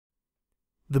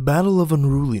The Battle of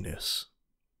Unruliness,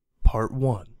 Part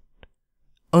 1,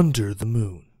 Under the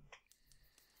Moon.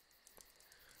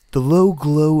 The low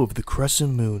glow of the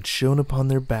crescent moon shone upon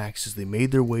their backs as they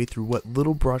made their way through what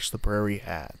little brush the prairie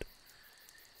had.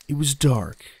 It was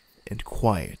dark and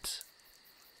quiet,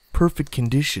 perfect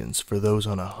conditions for those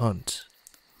on a hunt.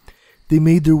 They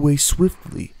made their way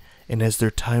swiftly, and as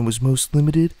their time was most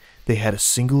limited, they had a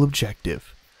single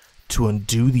objective: to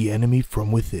undo the enemy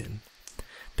from within.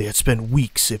 They had spent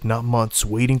weeks, if not months,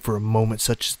 waiting for a moment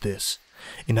such as this,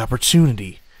 an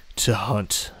opportunity to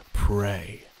hunt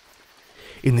prey.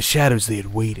 In the shadows they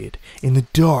had waited, in the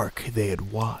dark they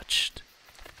had watched.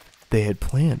 They had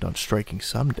planned on striking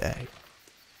someday.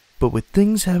 But with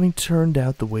things having turned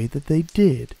out the way that they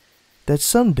did, that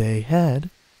someday had,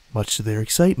 much to their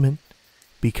excitement,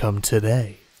 become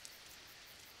today.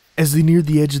 As they neared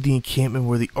the edge of the encampment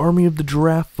where the army of the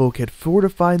giraffe folk had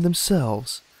fortified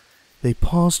themselves, they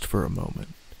paused for a moment.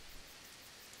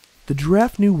 The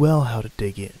giraffe knew well how to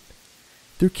dig in.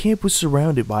 Their camp was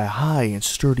surrounded by a high and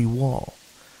sturdy wall.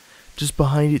 Just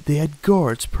behind it they had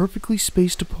guards perfectly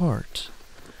spaced apart.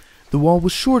 The wall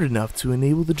was short enough to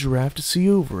enable the giraffe to see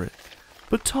over it,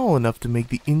 but tall enough to make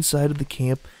the inside of the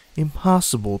camp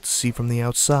impossible to see from the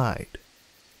outside.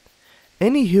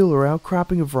 Any hill or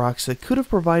outcropping of rocks that could have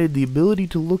provided the ability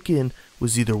to look in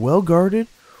was either well guarded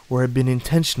or had been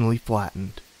intentionally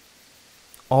flattened.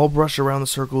 All brush around the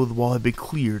circle of the wall had been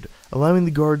cleared, allowing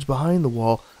the guards behind the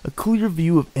wall a clear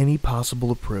view of any possible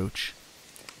approach.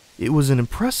 It was an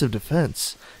impressive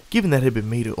defense, given that it had been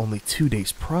made only 2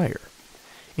 days prior.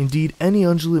 Indeed, any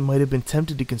ungulate might have been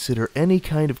tempted to consider any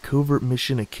kind of covert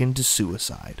mission akin to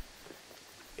suicide.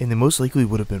 And they most likely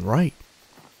would have been right.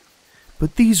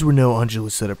 But these were no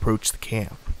ungulates that approached the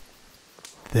camp.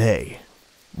 They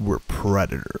were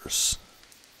predators.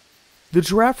 The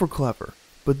giraffe were clever,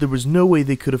 but there was no way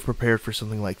they could have prepared for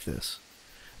something like this.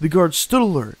 The guards stood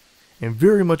alert, and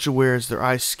very much aware as their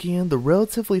eyes scanned the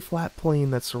relatively flat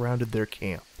plain that surrounded their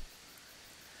camp.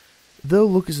 Though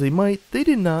look as they might, they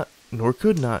did not, nor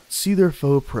could not, see their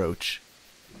foe approach,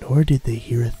 nor did they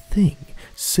hear a thing,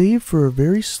 save for a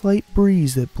very slight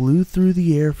breeze that blew through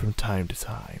the air from time to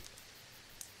time.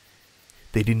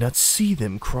 They did not see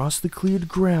them cross the cleared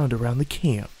ground around the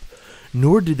camp,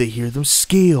 nor did they hear them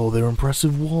scale their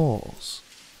impressive walls.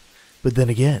 But then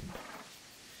again,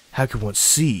 how can one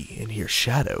see and hear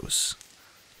shadows,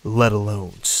 let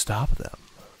alone stop them?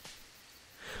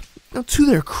 Now, to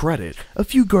their credit, a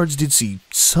few guards did see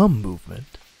some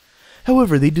movement.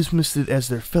 However, they dismissed it as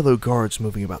their fellow guards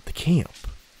moving about the camp.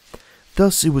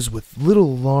 Thus, it was with little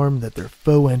alarm that their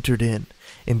foe entered in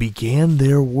and began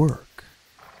their work.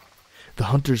 The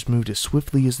hunters moved as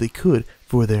swiftly as they could,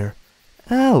 for their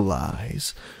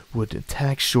allies would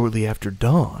attack shortly after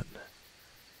dawn,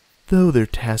 though their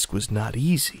task was not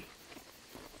easy.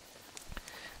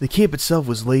 The camp itself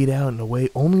was laid out in a way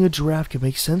only a giraffe could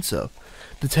make sense of,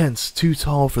 the tents too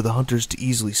tall for the hunters to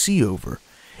easily see over,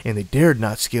 and they dared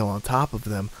not scale on top of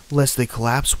them lest they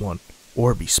collapse one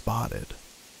or be spotted.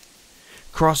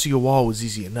 Crossing a wall was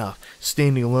easy enough.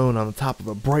 Standing alone on the top of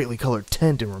a brightly colored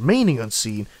tent and remaining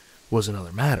unseen was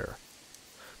another matter.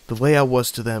 The layout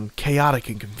was to them chaotic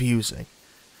and confusing.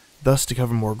 Thus, to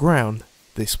cover more ground,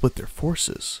 they split their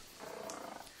forces.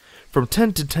 From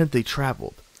tent to tent they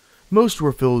traveled. Most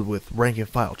were filled with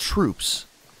rank-and-file troops,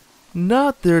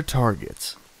 not their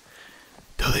targets,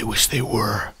 though they wished they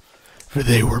were, for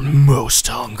they were most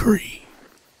hungry.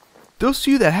 Those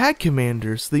few that had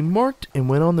commanders, they marked and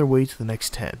went on their way to the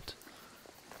next tent.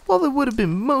 While it would have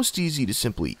been most easy to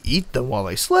simply eat them while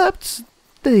they slept,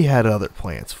 they had other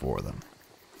plans for them.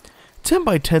 Tent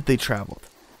by tent they traveled.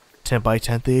 Tent by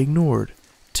tent they ignored.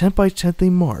 Tent by tent they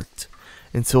marked,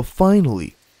 until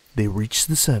finally they reached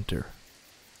the center.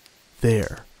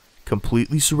 There,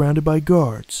 completely surrounded by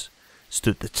guards,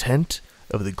 stood the tent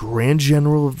of the Grand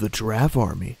General of the Giraffe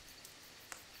Army.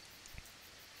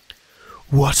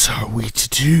 "What are we to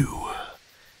do?"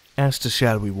 asked a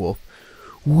shadowy wolf.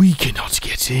 "We cannot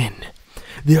get in.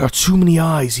 There are too many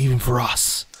eyes even for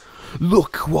us.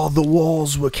 Look, while the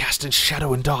walls were cast in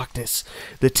shadow and darkness,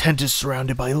 the tent is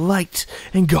surrounded by light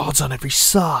and guards on every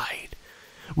side.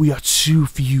 We are too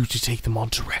few to take them on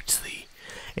directly,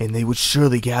 and they would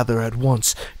surely gather at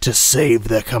once to save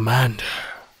their commander."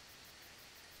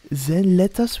 "Then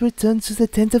let us return to the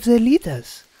tent of their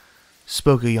leaders,"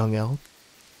 spoke a young elf.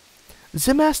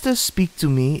 "The masters speak to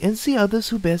me and the others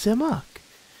who bear their mark.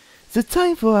 The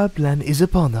time for our plan is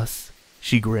upon us,"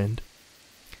 she grinned.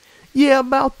 "Yeah,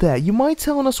 about that. You mind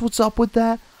telling us what's up with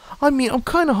that? I mean, I'm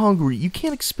kinda hungry. You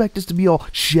can't expect us to be all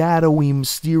shadowy,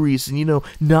 mysterious, and,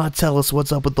 not tell us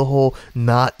what's up with the whole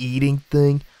not eating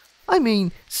thing. I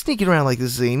mean, sneaking around like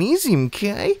this ain't easy,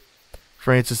 okay?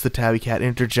 Francis the tabby cat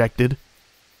interjected.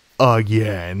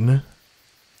 Again?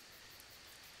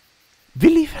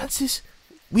 Really, Francis?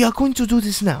 We are going to do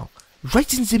this now,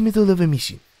 right in the middle of a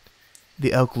mission.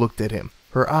 The elk looked at him,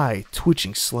 her eye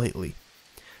twitching slightly.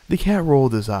 The cat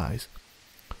rolled his eyes.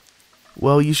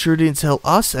 Well, you sure didn't tell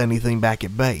us anything back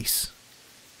at base.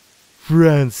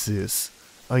 Francis,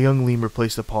 a young lemur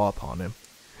placed a paw upon him.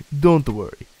 Don't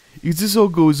worry. If this all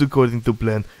goes according to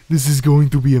plan, this is going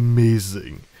to be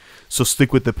amazing. So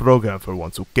stick with the program for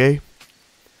once, okay?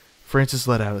 Francis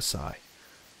let out a sigh.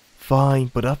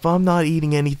 Fine, but if I'm not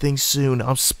eating anything soon,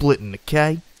 I'm splitting,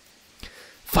 okay?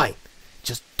 Fine.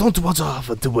 Just don't wander off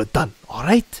until we're done,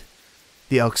 alright?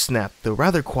 The elk snapped, though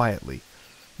rather quietly.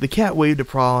 The cat waved a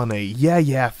paw in a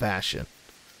yeah fashion.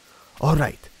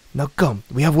 Alright, now come,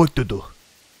 we have work to do.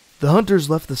 The hunters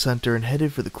left the center and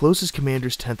headed for the closest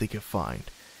commander's tent they could find.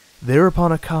 There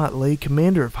upon a cot lay a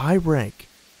commander of high rank.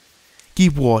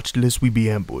 Keep watch lest we be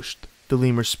ambushed, the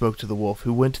lemur spoke to the wolf,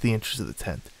 who went to the entrance of the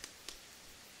tent.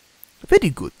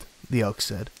 Very good, the elk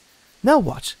said. Now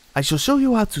watch, I shall show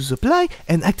you how to supply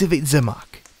and activate the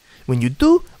mark. When you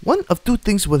do, one of two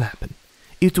things will happen.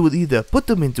 It will either put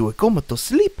them into a comatose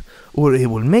sleep, or it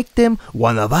will make them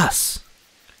one of us.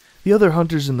 The other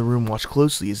hunters in the room watched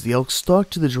closely as the elk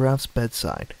stalked to the giraffe's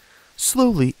bedside.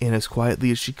 Slowly, and as quietly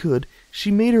as she could,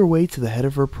 she made her way to the head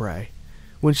of her prey.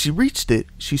 When she reached it,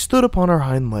 she stood upon her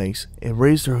hind legs and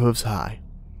raised her hooves high.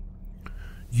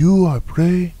 You are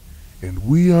prey, and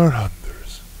we are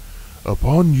hunters.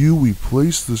 Upon you we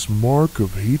place this mark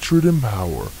of hatred and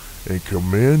power, and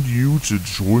command you to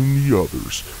join the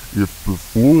others. If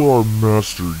before our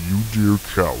master you dare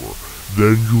cower,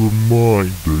 then your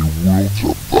mind they will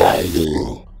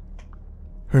devour.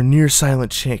 Her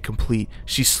near-silent chant complete,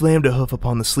 she slammed a hoof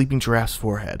upon the sleeping giraffe's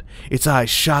forehead. Its eyes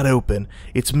shot open,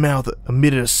 its mouth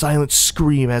emitted a silent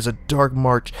scream as a dark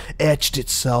mark etched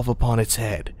itself upon its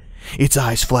head. Its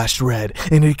eyes flashed red,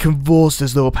 and it convulsed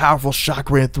as though a powerful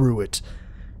shock ran through it.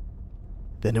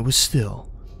 Then it was still.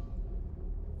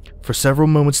 For several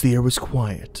moments the air was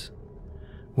quiet.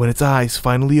 When its eyes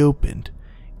finally opened,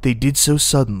 they did so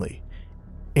suddenly,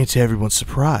 and to everyone's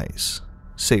surprise,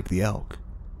 save the elk.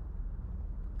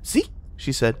 See?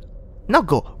 She said. Now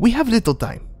go, we have little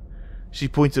time. She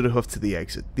pointed a hoof to the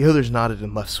exit. The others nodded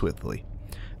and left swiftly.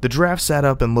 The giraffe sat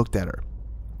up and looked at her.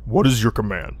 What is your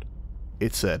command?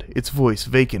 It said, its voice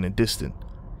vacant and distant.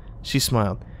 She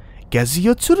smiled.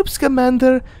 Gazio Turps,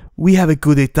 Commander, we have a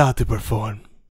coup d'etat to perform.